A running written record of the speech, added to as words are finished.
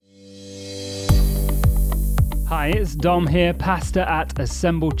Hi, it's Dom here, pastor at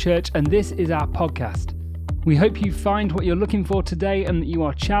Assemble Church, and this is our podcast. We hope you find what you're looking for today and that you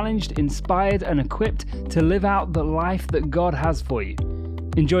are challenged, inspired, and equipped to live out the life that God has for you.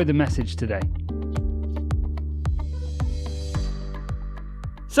 Enjoy the message today.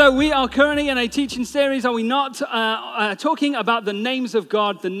 So we are currently in a teaching series, are we not, talking about the names of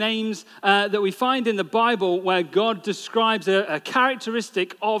God, the names that we find in the Bible where God describes a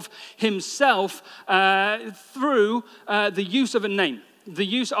characteristic of himself through the use of a name. The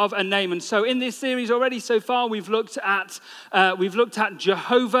use of a name. And so in this series already so far, we've looked at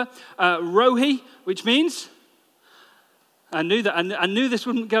Jehovah Rohi, which means, I knew this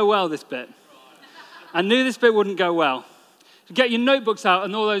wouldn't go well, this bit. I knew this bit wouldn't go well. Get your notebooks out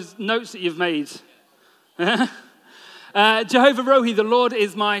and all those notes that you've made. Jehovah Rohi, the Lord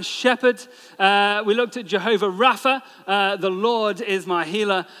is my shepherd. We looked at Jehovah Rapha, the Lord is my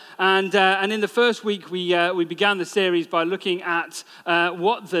healer. And in the first week, we began the series by looking at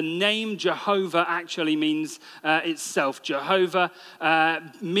what the name Jehovah actually means itself. Jehovah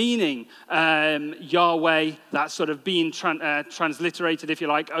meaning Yahweh, that's sort of being transliterated, if you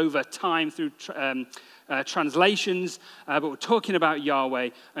like, over time through translations, but we're talking about Yahweh,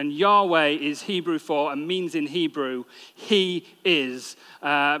 and Yahweh is Hebrew for, and means in Hebrew, He is,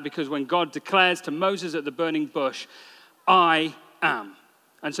 because when God declares to Moses at the burning bush, I am.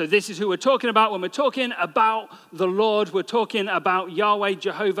 And so this is who we're talking about. When we're talking about the Lord, we're talking about Yahweh,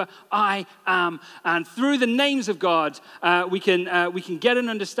 Jehovah, I am. And through the names of God, we can get an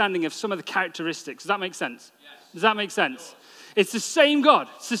understanding of some of the characteristics. Does that make sense? Yes. Does that make sense? It's the same God.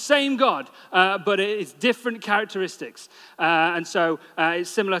 It's the same God, but it's different characteristics. And so it's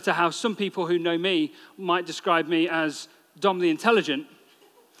similar to how some people who know me might describe me as Dom the intelligent.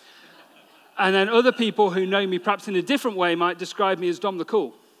 And then other people who know me perhaps in a different way might describe me as Dom the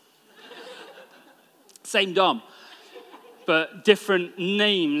cool. Same Dom, but different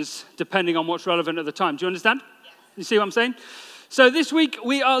names depending on what's relevant at the time. Do you understand? You see what I'm saying? So this week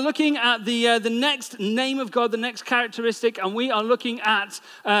we are looking at the next name of God, the next characteristic, and we are looking at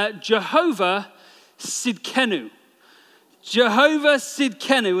Jehovah Tsidkenu. Jehovah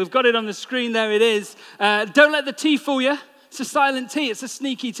Tsidkenu. We've got it on the screen. There it is. Don't let the T fool you. It's a silent T. It's a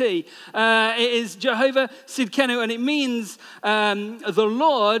sneaky T. It is Jehovah Tsidkenu, and it means the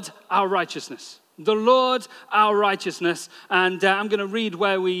Lord, our righteousness. The Lord, our righteousness, and I'm going to read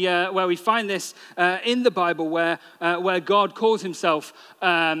where we find this in the Bible, where God calls himself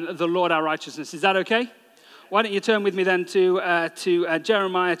the Lord, our righteousness. Is that okay? Why don't you turn with me then to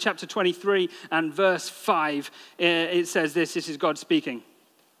Jeremiah chapter 23 and verse 5. It says this. This is God speaking.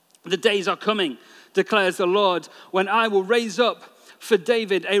 The days are coming, declares the Lord, when I will raise up for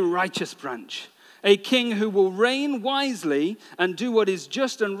David a righteous branch, a king who will reign wisely and do what is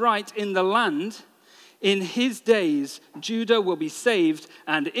just and right in the land. In his days, Judah will be saved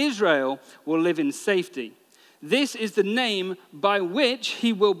and Israel will live in safety. This is the name by which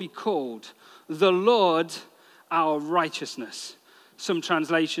he will be called, the Lord, our righteousness. Some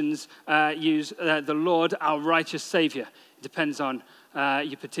translations use the Lord, our righteous Savior. It depends on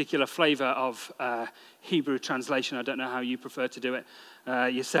your particular flavor of Hebrew translation. I don't know how you prefer to do it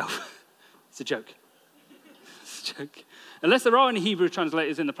yourself. It's a joke. It's a joke. Unless there are any Hebrew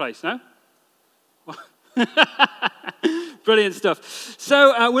translators in the place, no? Brilliant stuff.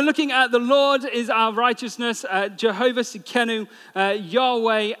 So we're looking at the Lord is our righteousness, Jehovah Tsidkenu,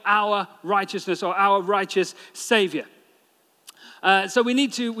 Yahweh our righteousness, or our righteous Savior. So we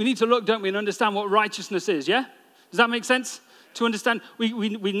need to look, don't we, and understand what righteousness is. Yeah, does that make sense? To understand,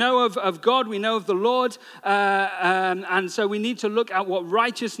 we know of God, we know of the Lord, and so we need to look at what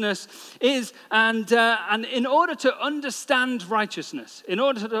righteousness is. And in order to understand righteousness,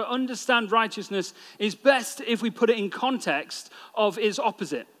 is best if we put it in context of its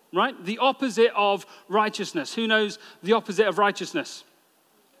opposite, right? The opposite of righteousness. Who knows the opposite of righteousness?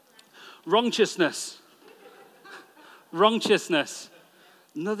 Wrongtiousness. Wrongtiousness.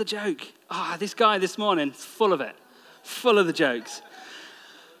 Another joke. This guy this morning is full of it. Full of the jokes.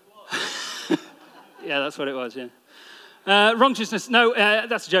 Yeah, that's what it was, yeah. Wrongtiousness, no,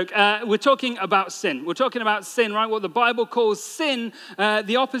 that's a joke. We're talking about sin. We're talking about sin, right? What the Bible calls sin,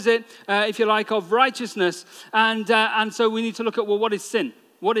 the opposite, if you like, of righteousness. And so we need to look at, well, what is sin?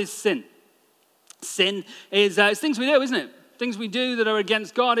 What is sin? Sin is it's things we do, isn't it? Things we do that are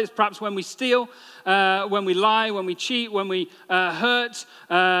against God. It's perhaps when we steal, when we lie, when we cheat, when we hurt,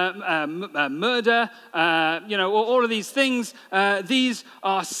 murder, all of these things. These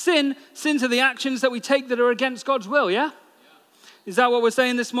are sin. Sins are the actions that we take that are against God's will, yeah? Is that what we're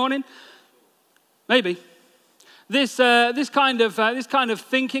saying this morning? Maybe. This kind of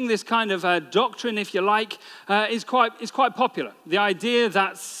thinking, this kind of doctrine, if you like, is quite popular. The idea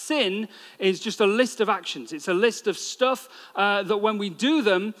that sin is just a list of actions. It's a list of stuff that when we do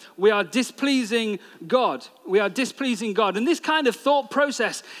them, we are displeasing God. We are displeasing God. And this kind of thought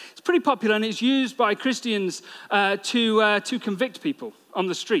process is pretty popular, and it's used by Christians to convict people on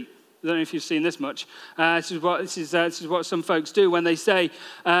the street. I don't know if you've seen this much. This is what some folks do when they say,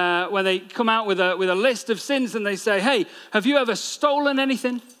 when they come out with a list of sins and they say, hey, have you ever stolen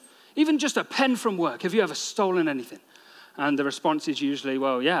anything? Even just a pen from work, have you ever stolen anything? And the response is usually,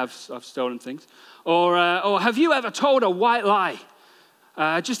 well, yeah, I've stolen things. Or have you ever told a white lie?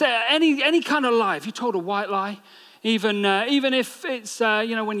 Just any kind of lie. Have you told a white lie? Even if it's,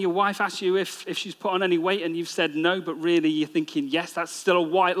 when your wife asks you if she's put on any weight and you've said no, but really you're thinking, yes, that's still a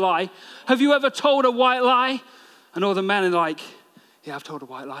white lie. Have you ever told a white lie? And all the men are like, yeah, I've told a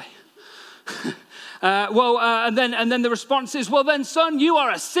white lie. And then the response is, well then, son, you are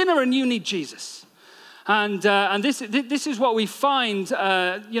a sinner and you need Jesus. And this is what we find,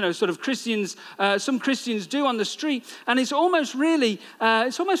 sort of Christians, some Christians do on the street, and it's almost really a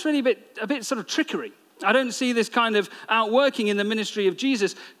bit sort of trickery. I don't see this kind of outworking in the ministry of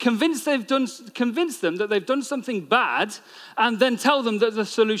Jesus. Convince them that they've done something bad, and then tell them that the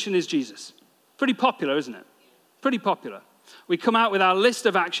solution is Jesus. Pretty popular, isn't it? Pretty popular. We come out with our list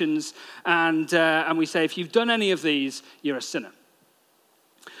of actions, and we say, if you've done any of these, you're a sinner.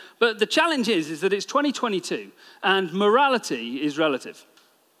 But the challenge is that it's 2022, and morality is relative.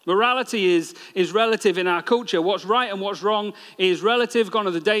 Morality is relative in our culture. What's right and what's wrong is relative. Gone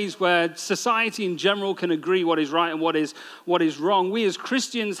are the days where society in general can agree what is right and what is wrong. We as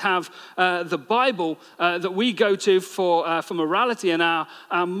Christians have the Bible that we go to for morality and our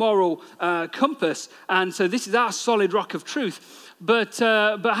moral compass. And so this is our solid rock of truth. But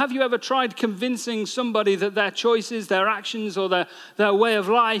have you ever tried convincing somebody that their choices, their actions, or their way of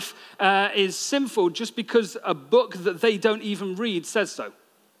life is sinful just because a book that they don't even read says so?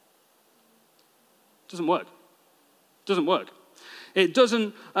 Doesn't work. It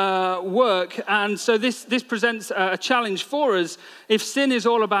doesn't work. And so this presents a challenge for us. If sin is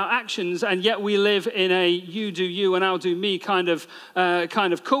all about actions, and yet we live in a you do you and I'll do me kind of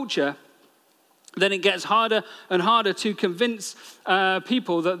culture, then it gets harder and harder to convince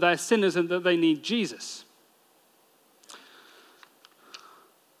people that they're sinners and that they need Jesus.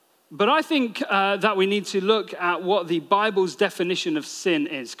 But I think that we need to look at what the Bible's definition of sin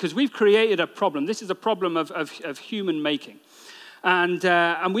is, because we've created a problem. This is a problem of human making.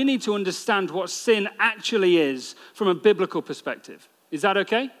 And we need to understand what sin actually is from a biblical perspective. Is that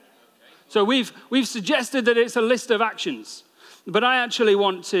okay? So we've suggested that it's a list of actions, but I actually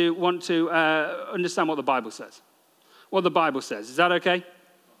want to understand what the Bible says. What the Bible says. Is that okay?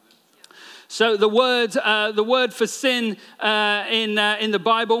 So the word for sin in the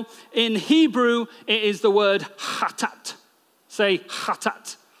Bible, in Hebrew, it is the word hatat. Say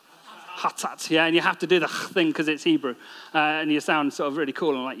hatat. Hatat, yeah, and you have to do the thing because it's Hebrew. And you sound sort of really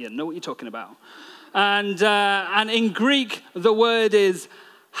cool and like you know what you're talking about. And in Greek, the word is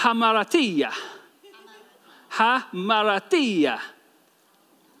hamartia. Hamartia.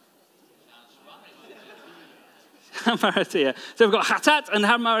 Hamaratia. So we've got hatat and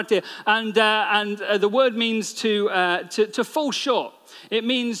hamaratia, and the word means to fall short. It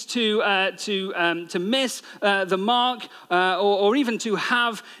means to miss the mark, or even to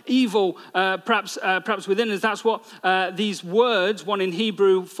have evil, perhaps within us. That's what these words, one in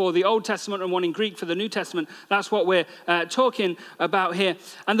Hebrew for the Old Testament and one in Greek for the New Testament. That's what we're talking about here.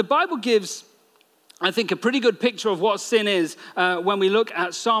 And the Bible gives, I think, a pretty good picture of what sin is when we look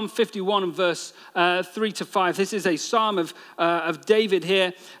at Psalm 51 and verse 3-5. This is a psalm of David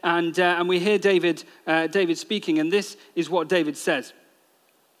here, and we hear David speaking, and this is what David says.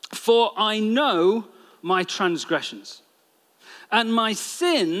 For I know my transgressions, and my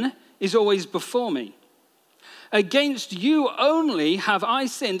sin is always before me. Against you only have I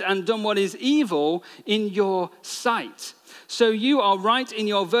sinned and done what is evil in your sight. So you are right in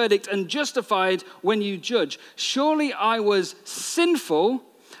your verdict and justified when you judge. Surely I was sinful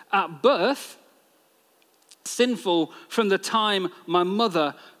at birth, sinful from the time my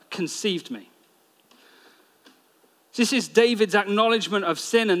mother conceived me. This is David's acknowledgement of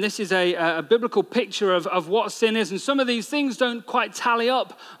sin, and this is a biblical picture of what sin is. And some of these things don't quite tally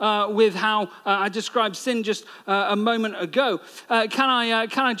up with how I described sin just a moment ago. Can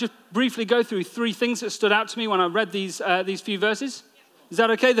I just briefly go through three things that stood out to me when I read these few verses? Is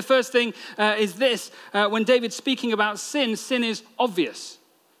that okay? The first thing is this. When David's speaking about sin, sin is obvious.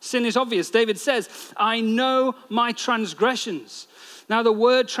 Sin is obvious. David says, I know my transgressions. Now, the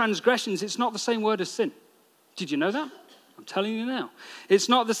word transgressions, it's not the same word as sin. Did you know that? I'm telling you now. It's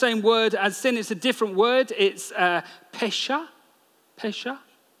not the same word as sin. It's a different word. It's pesha. Pesha?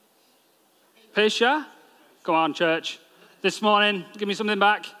 Pesha? Come on, church. This morning, give me something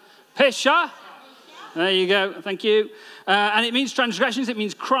back. Pesha. There you go. Thank you. And it means transgressions. It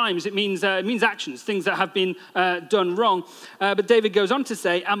means crimes. It means actions, things that have been done wrong. But David goes on to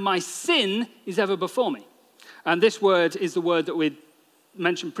say, and my sin is ever before me. And this word is the word that we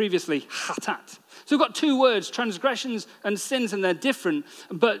mentioned previously, chatat. So we've got two words, transgressions and sins, and they're different.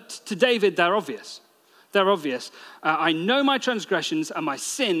 But to David, they're obvious. They're obvious. I know my transgressions, and my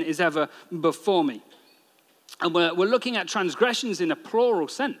sin is ever before me. And we're looking at transgressions in a plural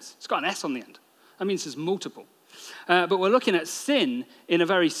sense. It's got an S on the end. That means there's multiple. But we're looking at sin in a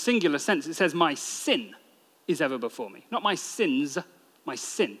very singular sense. It says, my sin is ever before me. Not my sins, my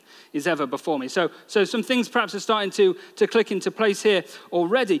sin is ever before me. So some things perhaps are starting to click into place here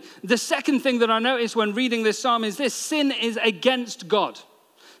already. The second thing that I noticed when reading this psalm is this: sin is against God.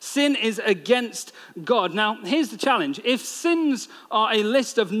 Sin is against God. Now, here's the challenge. If sins are a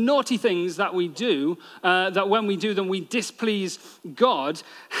list of naughty things that we do, that when we do them we displease God,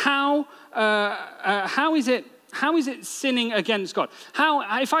 how is it sinning against God?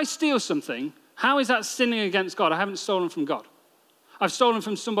 If I steal something, how is that sinning against God? I haven't stolen from God. I've stolen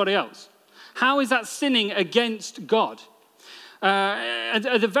from somebody else. How is that sinning against God?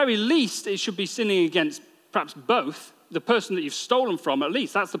 At the very least, it should be sinning against perhaps both. The person that you've stolen from, at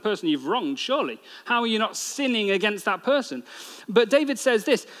least, that's the person you've wronged, surely. How are you not sinning against that person? But David says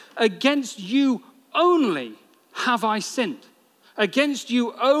this: against you only have I sinned. Against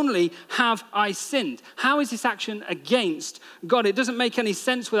you only have I sinned. How is this action against God? It doesn't make any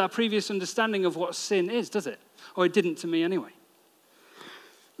sense with our previous understanding of what sin is, does it? Or it didn't to me anyway.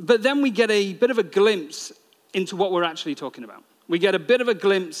 But then we get a bit of a glimpse into what we're actually talking about. We get a bit of a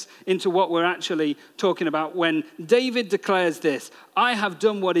glimpse into what we're actually talking about when David declares this: I have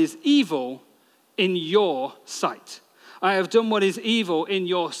done what is evil in your sight. I have done what is evil in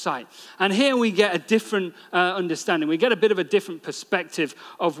your sight. And here we get a different understanding. We get a bit of a different perspective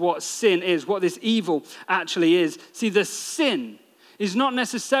of what sin is, what this evil actually is. See, the sin is not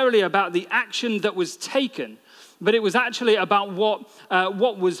necessarily about the action that was taken, but it was actually about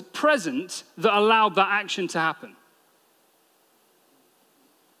what was present that allowed that action to happen.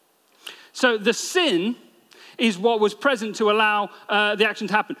 So the sin is what was present to allow the action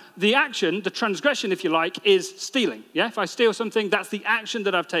to happen. The action, the transgression, if you like, is stealing. Yeah, if I steal something, that's the action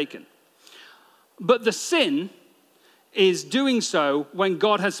that I've taken. But the sin is doing so when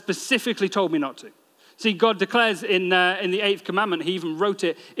God has specifically told me not to. See, God declares in the 8th commandment, he even wrote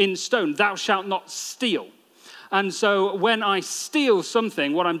it in stone, thou shalt not steal. And so when I steal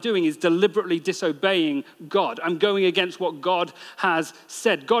something, what I'm doing is deliberately disobeying God. I'm going against what God has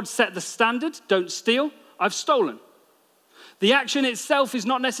said. God set the standard, don't steal. I've stolen. The action itself is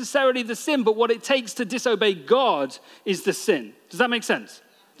not necessarily the sin, but what it takes to disobey God is the sin. Does that make sense?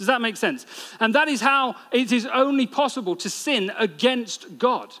 Does that make sense? And that is how it is only possible to sin against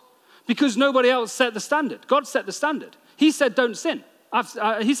God, because nobody else set the standard. God set the standard. He said, don't sin.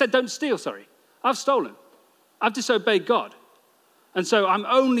 He said, don't steal, sorry. I've stolen. I've disobeyed God. And so I'm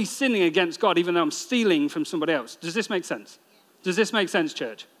only sinning against God, even though I'm stealing from somebody else. Does this make sense? Does this make sense,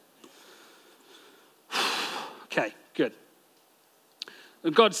 church? Okay, good.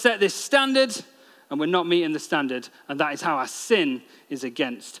 God set this standard, and we're not meeting the standard, and that is how our sin is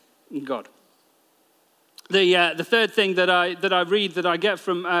against God. The third thing that I read, that I get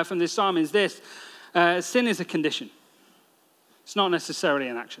from this psalm is this: sin is a condition. It's not necessarily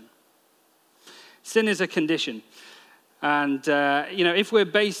an action. Sin is a condition, and if we're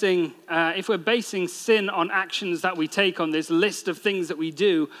basing sin on actions that we take on this list of things that we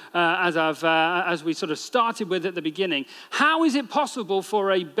do, as we sort of started with at the beginning, how is it possible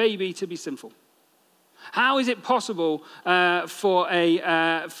for a baby to be sinful? How is it possible at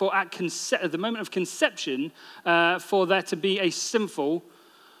the moment of conception for there to be a sinful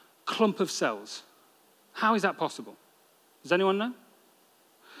clump of cells? How is that possible? Does anyone know?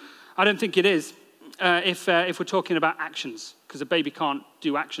 I don't think it is. If we're talking about actions, because a baby can't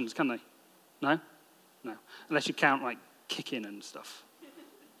do actions, can they? No? Unless you count like kicking and stuff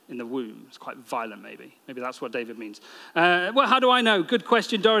in the womb. It's quite violent, maybe. Maybe that's what David means. Well, how do I know? Good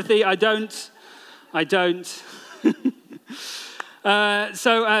question, Dorothy. I don't. So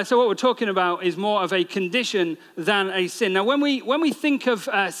what we're talking about is more of a condition than a sin. Now, when we think of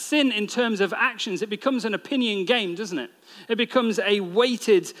sin in terms of actions, it becomes an opinion game, doesn't it? It becomes a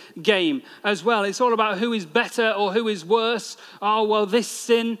weighted game as well. It's all about who is better or who is worse. Oh, well, this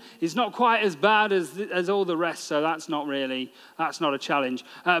sin is not quite as bad as all the rest, so that's not a challenge.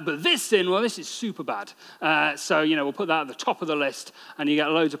 But this sin, well, this is super bad. So, we'll put that at the top of the list, and you get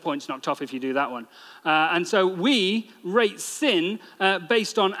loads of points knocked off if you do that one. And so we rate sin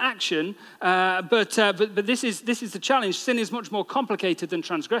based on action, but this is the challenge. Sin is much more complicated than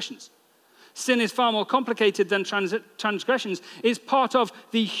transgressions. Sin is far more complicated than transgressions. It's part of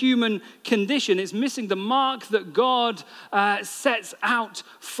the human condition. It's missing the mark that God sets out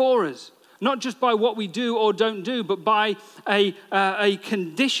for us. Not just by what we do or don't do, but by a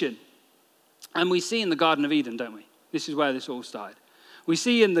condition. And we see in the Garden of Eden, don't we? This is where this all started. We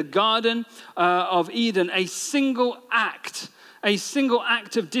see in the Garden of Eden a single act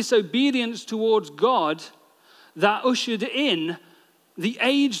of disobedience towards God that ushered in the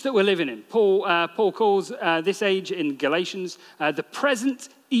age that we're living in. Paul calls this age in Galatians the present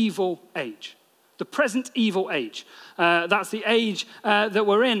evil age. The present evil age. That's the age that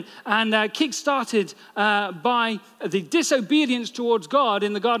we're in. And kick-started by the disobedience towards God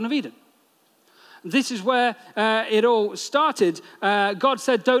in the Garden of Eden. This is where it all started. God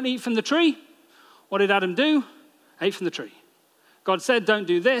said, don't eat from the tree. What did Adam do? Ate from the tree. God said, don't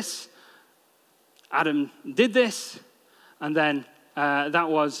do this. Adam did this. And then that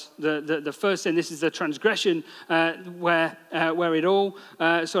was the first sin. This is the transgression where it all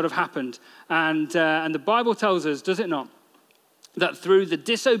sort of happened. And the Bible tells us, does it not, that through the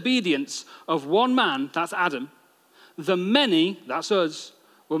disobedience of one man, that's Adam, the many, that's us,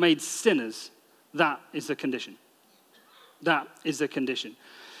 were made sinners. That is the condition. That is the condition.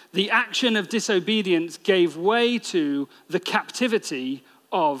 The action of disobedience gave way to the captivity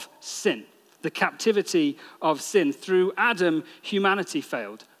of sin. The captivity of sin. Through Adam, humanity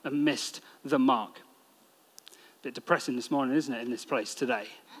failed and missed the mark. A bit depressing this morning, isn't it, in this place today?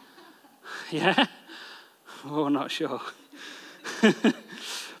 Yeah? Oh, not sure.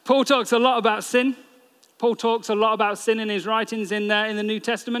 Paul talks a lot about sin. Paul talks a lot about sin in his writings in the New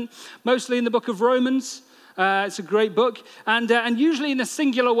Testament, mostly in the book of Romans. It's a great book, and usually in a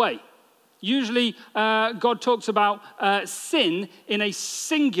singular way. Usually, God talks about sin in a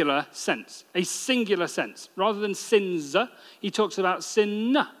singular sense, Rather than sins, he talks about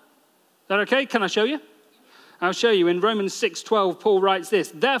sin. Is that okay? Can I show you? I'll show you. In Romans 6:12, Paul writes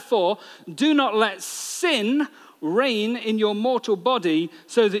this, therefore, do not let sin reign in your mortal body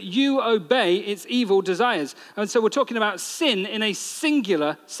so that you obey its evil desires. And so we're talking about sin in a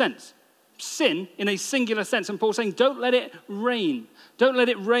singular sense. Sin in a singular sense. And Paul's saying, don't let it reign. Don't let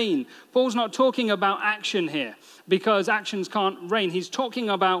it reign. Paul's not talking about action here because actions can't reign. He's talking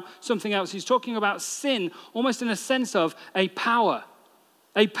about something else. He's talking about sin almost in a sense of a power.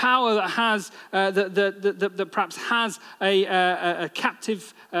 A power that has, that perhaps has a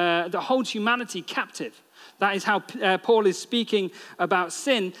captive, that holds humanity captive. That is how Paul is speaking about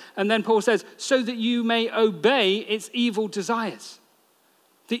sin. And then Paul says, so that you may obey its evil desires.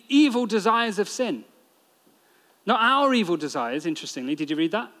 The evil desires of sin. Not our evil desires, interestingly. Did you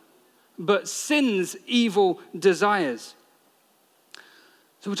read that? But sin's evil desires.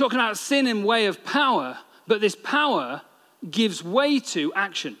 So we're talking about sin in way of power, but this power gives way to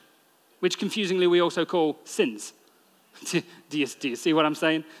action, which confusingly we also call sins. Do you see what I'm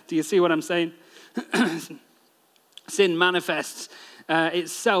saying? Do you see what I'm saying? Sin manifests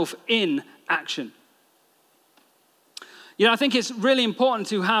itself in action. I think it's really important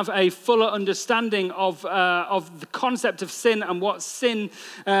to have a fuller understanding of the concept of sin and what sin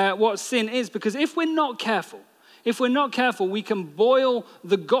is, because if we're not careful, we can boil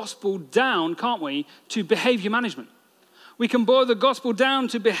the gospel down, can't we, to behavior management. We can boil the gospel down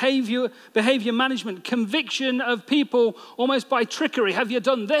to behavior management, conviction of people almost by trickery. Have you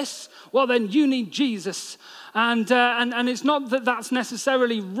done this? Well, then you need Jesus. And it's not that that's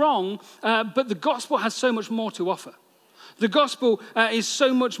necessarily wrong, but the gospel has so much more to offer. The gospel is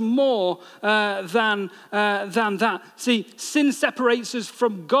so much more than that. See, sin separates us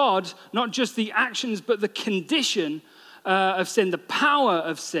from God, not just the actions, but the condition of sin, the power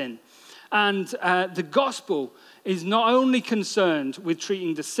of sin. And the gospel is not only concerned with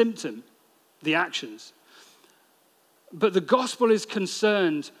treating the symptom, the actions, but the gospel is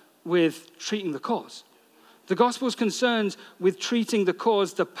concerned with treating the cause. The gospel is concerned with treating the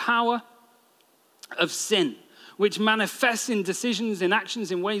cause, the power of sin, which manifests in decisions, in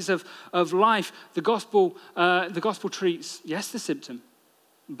actions, in ways of life. The gospel treats, yes, the symptom,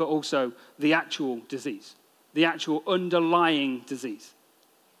 but also the actual disease, the actual underlying disease.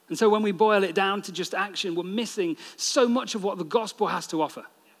 And so when we boil it down to just action, we're missing so much of what the gospel has to offer.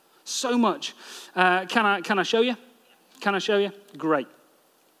 So much. Can I show you? Can I show you? Great.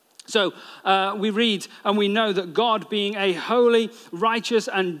 So we read and we know that God, being a holy, righteous,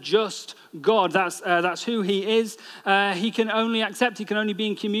 and just God, that's who he is. He can only be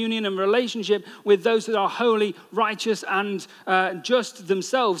in communion and relationship with those that are holy, righteous, and just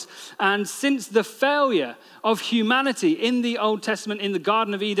themselves. And since the failure of humanity in the Old Testament, in the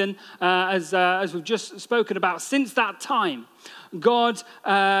Garden of Eden, as we've just spoken about, since that time, God,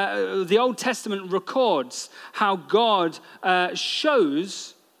 the Old Testament records how God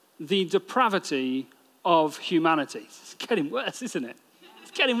shows the depravity of humanity. It's getting worse, isn't it? It's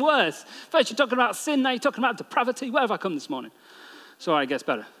getting worse. First you're talking about sin, now you're talking about depravity. Where have I come this morning? Sorry, it gets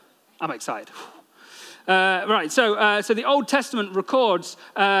better. I'm excited. Right, so the Old Testament records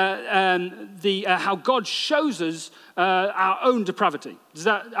how God shows us our own depravity.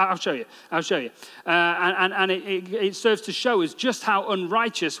 I'll show you. And it serves to show us just how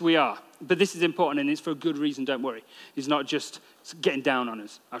unrighteous we are. But this is important, and it's for a good reason, don't worry. It's not just getting down on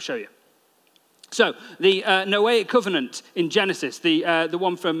us. I'll show you. So the Noahic covenant in Genesis, the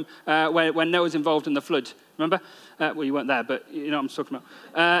one from when Noah's involved in the flood. Remember? Well, you weren't there, but you know what I'm talking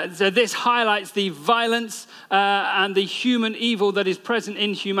about. So this highlights the violence and the human evil that is present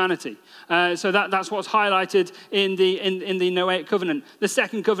in humanity. So that's what's highlighted in the Noahic covenant. The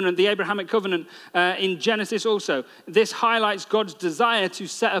second covenant, the Abrahamic covenant in Genesis also. This highlights God's desire to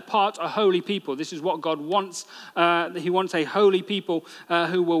set apart a holy people. This is what God wants. He wants a holy people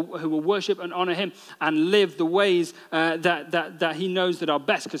who will worship and honor him and live the ways that he knows that are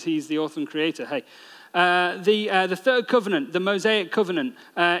best, because he's the author and creator. Hey. The third covenant, the Mosaic covenant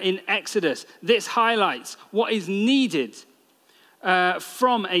in Exodus, this highlights what is needed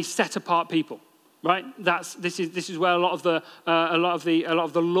from a set-apart people, right? This is where a lot of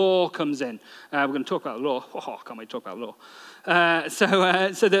the law comes in. We're going to talk about the law. Oh, can't wait to talk about law.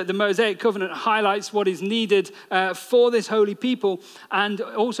 So the Mosaic covenant highlights what is needed for this holy people, and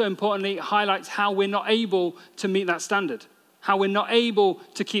also importantly highlights how we're not able to meet that standard. How we're not able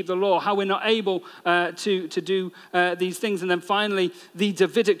to keep the law, how we're not able to do these things. And then finally, the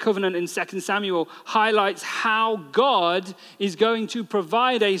Davidic covenant in 2 Samuel highlights how God is going to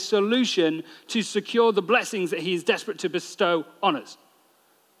provide a solution to secure the blessings that he is desperate to bestow on us.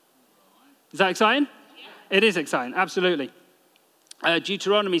 Is that exciting? Yeah. It is exciting, absolutely.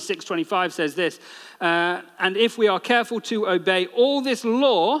 Deuteronomy 6:25 says this, and if we are careful to obey all this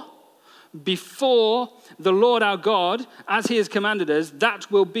law before the Lord our God, as he has commanded us,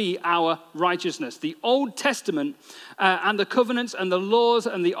 that will be our righteousness. The Old Testament and the covenants and the laws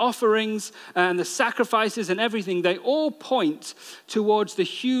and the offerings and the sacrifices and everything, they all point towards the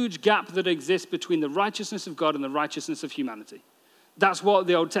huge gap that exists between the righteousness of God and the righteousness of humanity. That's what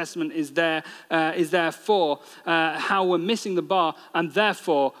the Old Testament is there for, how we're missing the bar, and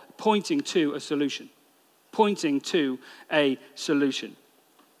therefore pointing to a solution. Pointing to a solution.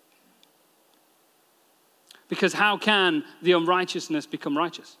 Because how can the unrighteousness become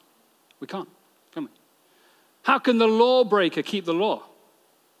righteous? We can't, can we? How can the lawbreaker keep the law?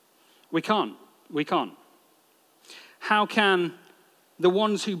 We can't. How can the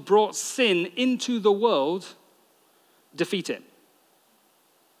ones who brought sin into the world defeat it?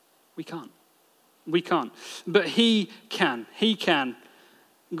 We can't. But he can.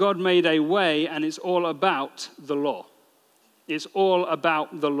 God made a way, and it's all about the law. It's all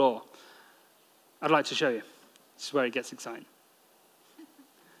about the law. I'd like to show you. This is where it gets exciting.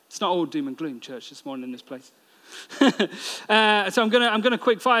 It's not all doom and gloom, church, this morning in this place. So I'm going to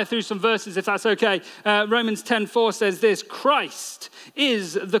quick fire through some verses, if that's okay. Romans 10:4 says this: Christ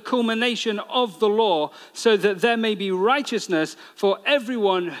is the culmination of the law, so that there may be righteousness for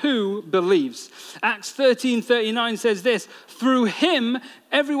everyone who believes. Acts 13:39 says this: through him,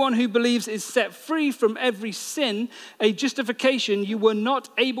 everyone who believes is set free from every sin, a justification you were not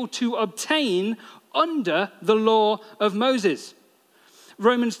able to obtain under the law of Moses.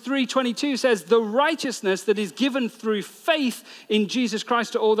 Romans 3:22 says, the righteousness that is given through faith in Jesus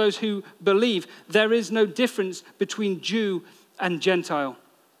Christ to all those who believe. There is no difference between Jew and Gentile.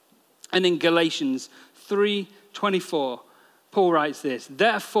 And in Galatians 3:24, Paul writes this: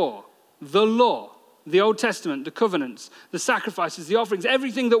 therefore, the law, the Old Testament, the covenants, the sacrifices, the offerings,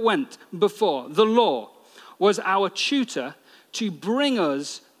 everything that went before, the law was our tutor to bring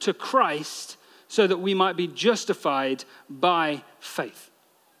us to Christ so that we might be justified by faith.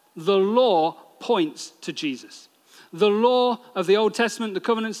 The law points to Jesus. The law of the Old Testament, the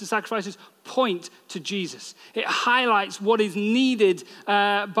covenants and sacrifices, point to Jesus. It highlights what is needed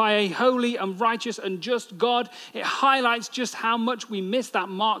by a holy and righteous and just God. It highlights just how much we miss that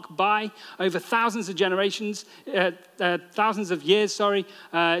mark by over thousands of generations, thousands of years,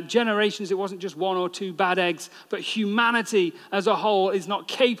 generations. It wasn't just one or two bad eggs, but humanity as a whole is not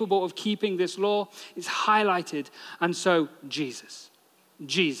capable of keeping this law. It's highlighted. And so Jesus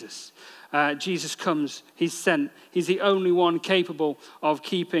comes, he's sent. He's the only one capable of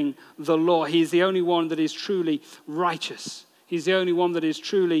keeping the law. He's the only one that is truly righteous. He's the only one that is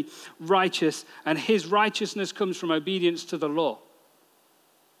truly righteous, and his righteousness comes from obedience to the law.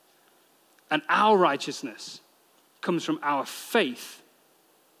 And our righteousness comes from our faith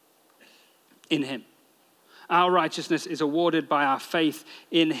in him. Our righteousness is awarded by our faith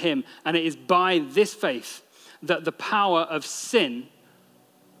in him, and it is by this faith that the power of sin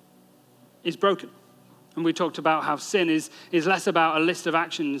is broken. And we talked about how sin is less about a list of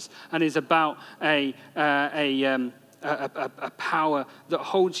actions and is about a power that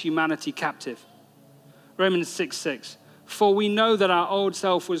holds humanity captive. Romans 6:6. For we know that our old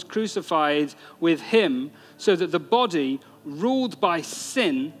self was crucified with him so that the body ruled by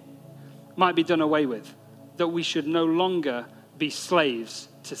sin might be done away with, that we should no longer be slaves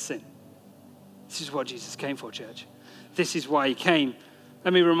to sin. This is what Jesus came for, church. This is why he came.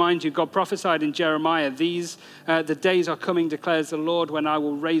 Let me remind you, God prophesied in Jeremiah, the days are coming, declares the Lord, when I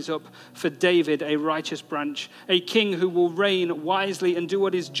will raise up for David a righteous branch, a king who will reign wisely and do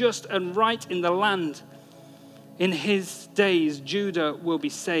what is just and right in the land. In his days, Judah will be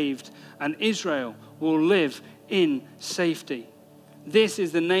saved and Israel will live in safety. This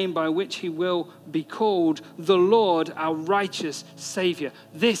is the name by which he will be called, the Lord, our righteous Savior.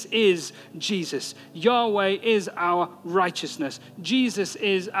 This is Jesus. Yahweh is our righteousness. Jesus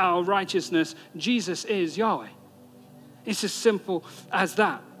is our righteousness. Jesus is Yahweh. It's as simple as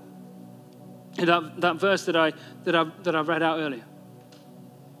that. And that verse that I read out earlier.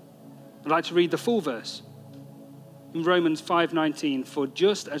 I'd like to read the full verse. In Romans 5:19, for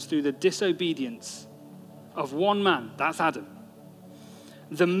just as through the disobedience of one man, that's Adam,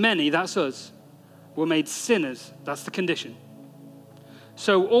 the many, that's us, were made sinners, that's the condition.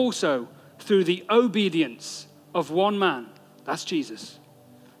 So also through the obedience of one man, that's Jesus,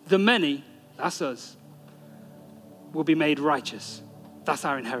 the many, that's us, will be made righteous. That's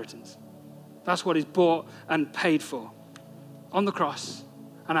our inheritance. That's what is bought and paid for on the cross,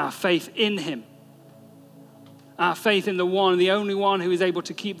 and our faith in him. Our faith in the one, the only one who is able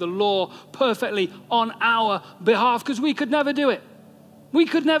to keep the law perfectly on our behalf, because we could never do it. We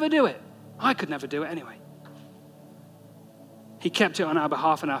could never do it. I could never do it anyway. He kept it on our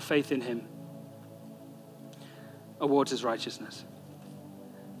behalf, and our faith in him awards us righteousness.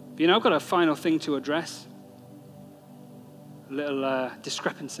 But I've got a final thing to address. A little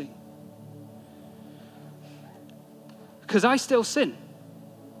discrepancy. Because I still sin.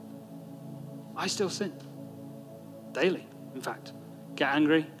 I still sin. Daily, in fact. Get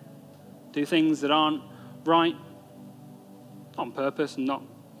angry. Do things that aren't right. On purpose and not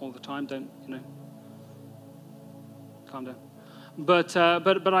all the time. Don't, calm down. But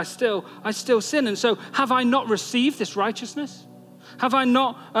I still sin. And so have I not received this righteousness? Have I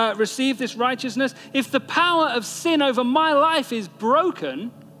not received this righteousness? If the power of sin over my life is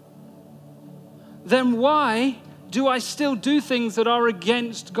broken, then why do I still do things that are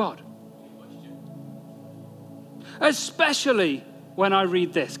against God? Especially when I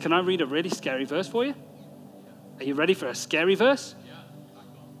read this. Can I read a really scary verse for you? Are you ready for a scary verse?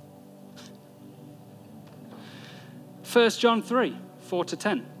 1 John 3,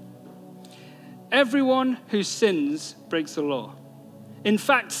 4-10. Everyone who sins breaks the law. In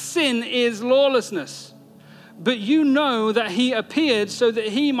fact, sin is lawlessness. But you know that he appeared so that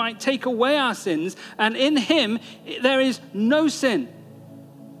he might take away our sins, and in him there is no sin.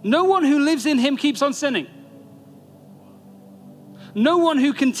 No one who lives in him keeps on sinning. No one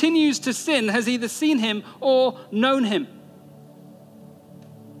who continues to sin has either seen him or known him.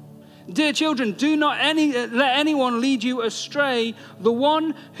 Dear children, do not let anyone lead you astray. The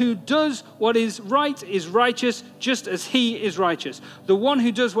one who does what is right is righteous, just as he is righteous. The one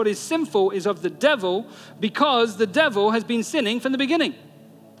who does what is sinful is of the devil, because the devil has been sinning from the beginning.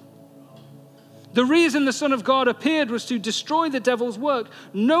 The reason the Son of God appeared was to destroy the devil's work.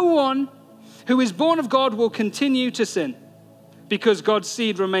 No one who is born of God will continue to sin, because God's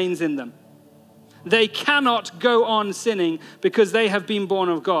seed remains in them. They cannot go on sinning because they have been born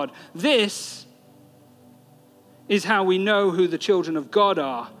of God. This is how we know who the children of God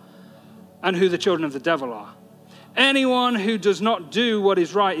are and who the children of the devil are. Anyone who does not do what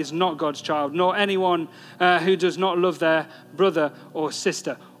is right is not God's child, nor anyone who does not love their brother or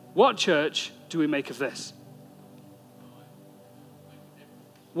sister. What church do we make of this?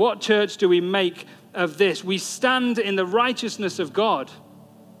 What church do we make of this? We stand in the righteousness of God.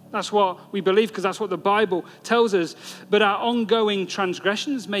 That's what we believe, because that's what the Bible tells us. But our ongoing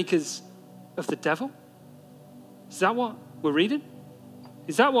transgressions make us of the devil. Is that what we're reading?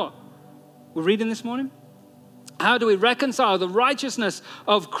 Is that what we're reading this morning? How do we reconcile the righteousness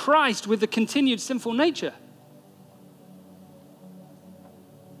of Christ with the continued sinful nature?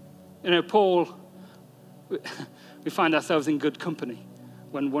 You know, Paul, we find ourselves in good company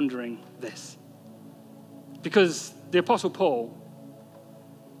when wondering this. Because the Apostle Paul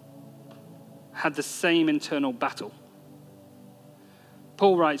had the same internal battle.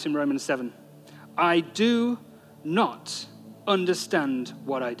 Paul writes in Romans 7, I do not understand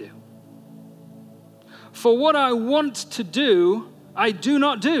what I do. For what I want to do, I do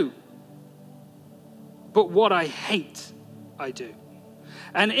not do. But what I hate, I do.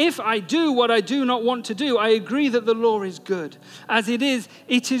 And if I do what I do not want to do, I agree that the law is good. As it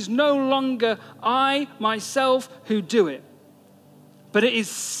is no longer I myself who do it, but it is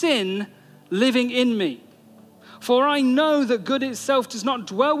sin living in me. For I know that good itself does not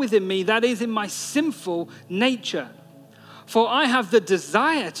dwell within me, that is, in my sinful nature. For I have the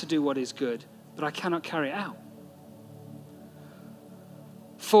desire to do what is good, but I cannot carry it out.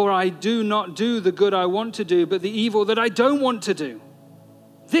 For I do not do the good I want to do, but the evil that I don't want to do.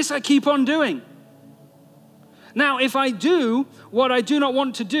 This I keep on doing. Now, if I do what I do not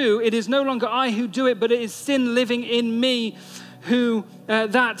want to do, it is no longer I who do it, but it is sin living in me who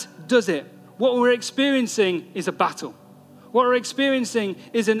that does it. What we're experiencing is a battle. What we're experiencing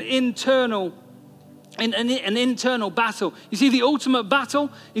is an internal battle. You see, the ultimate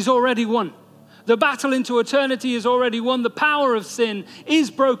battle is already won. The battle into eternity is already won. The power of sin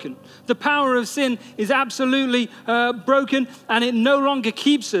is broken. The power of sin is absolutely broken, and it no longer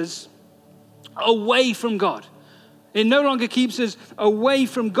keeps us away from God. It no longer keeps us away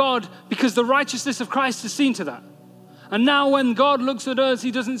from God because the righteousness of Christ has seen to that. And now when God looks at us,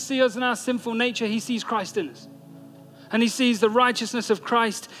 he doesn't see us in our sinful nature. He sees Christ in us. And he sees the righteousness of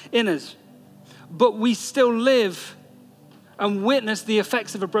Christ in us. But we still live and witness the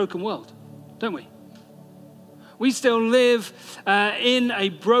effects of a broken world, don't we? We still live in a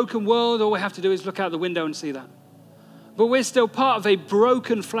broken world. All we have to do is look out the window and see that. But we're still part of a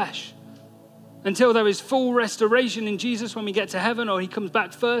broken flesh until there is full restoration in Jesus when we get to heaven, or he comes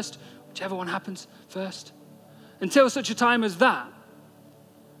back first, whichever one happens first. Until such a time as that,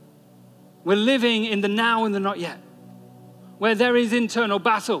 we're living in the now and the not yet, where there is internal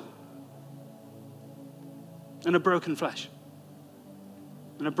battle and a broken flesh.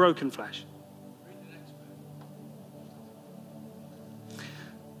 And a broken flesh.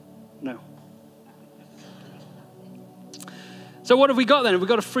 No. So what have we got then? Have we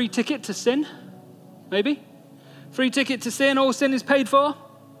got a free ticket to sin? Maybe? Free ticket to sin, all sin is paid for.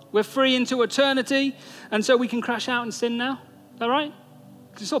 We're free into eternity, and so we can crash out and sin now. Is that right?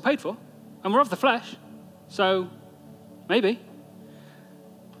 Because it's all paid for, and we're of the flesh, so maybe.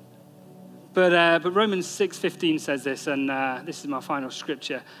 But Romans 6:15 says this, and this is my final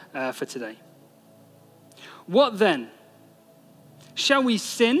scripture for today. What then? Shall we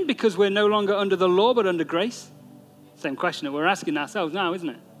sin because we're no longer under the law but under grace? Same question that we're asking ourselves now, isn't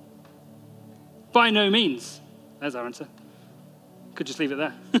it? By no means. There's our answer. Could just leave it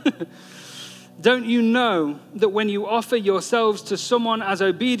there. Don't you know that when you offer yourselves to someone as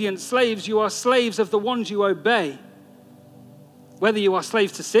obedient slaves, you are slaves of the ones you obey? Whether you are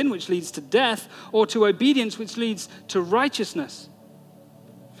slaves to sin, which leads to death, or to obedience, which leads to righteousness.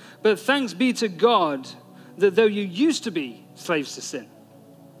 But thanks be to God that though you used to be slaves to sin,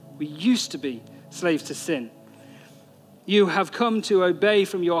 we used to be slaves to sin, you have come to obey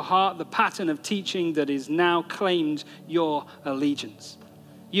from your heart the pattern of teaching that is now claimed your allegiance.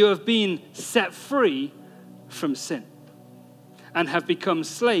 You have been set free from sin and have become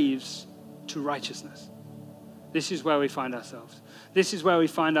slaves to righteousness. This is where we find ourselves. This is where we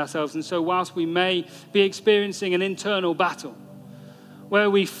find ourselves. And so whilst we may be experiencing an internal battle where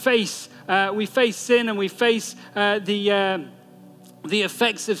we face sin and we face the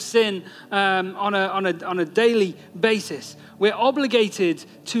effects of sin on a daily basis, we're obligated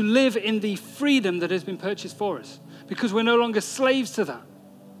to live in the freedom that has been purchased for us because we're no longer slaves to that.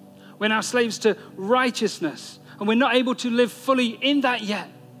 We're now slaves to righteousness, and we're not able to live fully in that yet.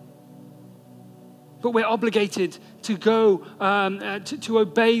 But we're obligated to go to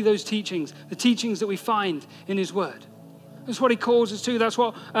obey those teachings, the teachings that we find in his word. That's what he calls us to. That's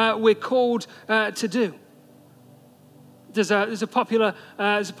what we're called to do. There's a popular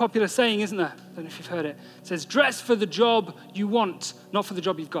saying, isn't there? I don't know if you've heard it. It says, dress for the job you want, not for the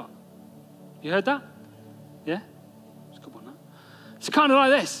job you've got. You heard that? Yeah? It's a good one, that. It's kind of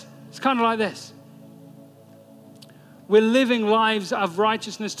like this. It's kind of like this. We're living lives of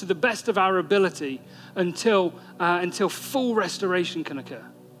righteousness to the best of our ability until full restoration can occur.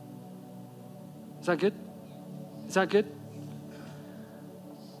 Is that good? Is that good?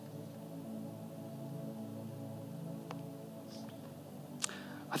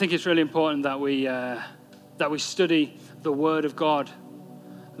 I think it's really important that we study the Word of God,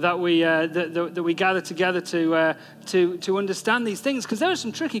 that we gather together to understand these things, because there are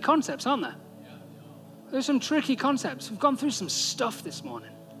some tricky concepts, aren't there? There's some tricky concepts. We've gone through some stuff this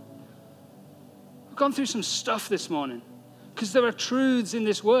morning. Because there are truths in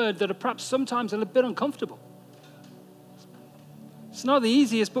this Word that are perhaps sometimes a little bit uncomfortable. It's not the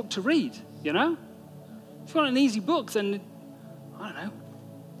easiest book to read, you know? If you want an easy book, then, I don't know,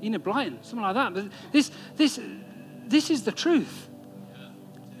 Enid Blyton, something like that. But this is the truth.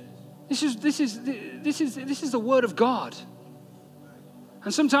 This is the Word of God.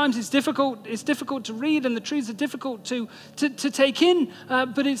 And sometimes it's difficult to read, and the truths are difficult to take in,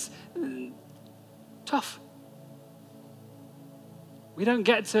 but it's tough. We don't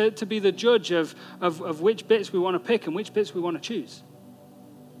get to be the judge of which bits we want to pick and which bits we want to choose.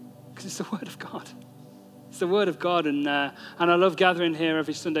 Because it's the Word of God. It's the Word of God, and I love gathering here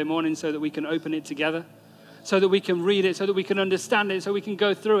every Sunday morning so that we can open it together, so that we can read it, so that we can understand it, so we can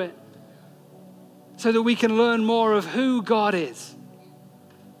go through it, so that we can learn more of who God is,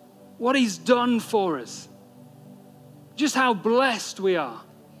 what He's done for us, just how blessed we are.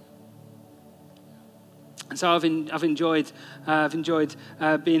 And so I've enjoyed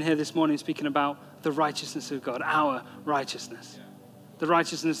being here this morning speaking about the righteousness of God, our righteousness, the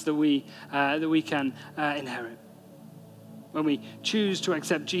righteousness that we can inherit when we choose to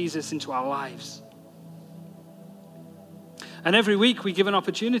accept Jesus into our lives. And every week we give an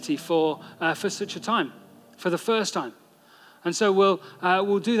opportunity for such a time, for the first time, and so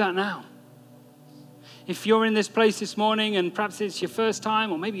we'll do that now. If you're in this place this morning and perhaps it's your first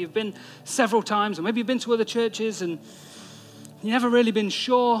time, or maybe you've been several times, or maybe you've been to other churches and you've never really been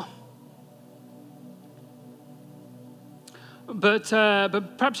sure, but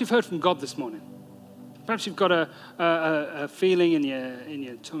perhaps you've heard from God this morning. Perhaps you've got a feeling in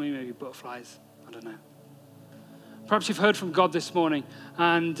your tummy, maybe butterflies, I don't know. Perhaps you've heard from God this morning,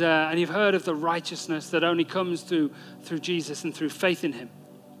 and you've heard of the righteousness that only comes through Jesus and through faith in Him.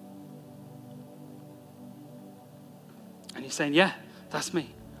 And you're saying, yeah, that's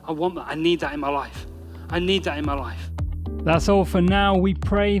me. I want that. I need that in my life. That's all for now. We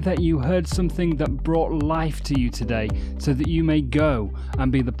pray that you heard something that brought life to you today, so that you may go and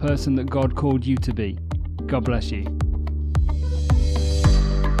be the person that God called you to be. God bless you.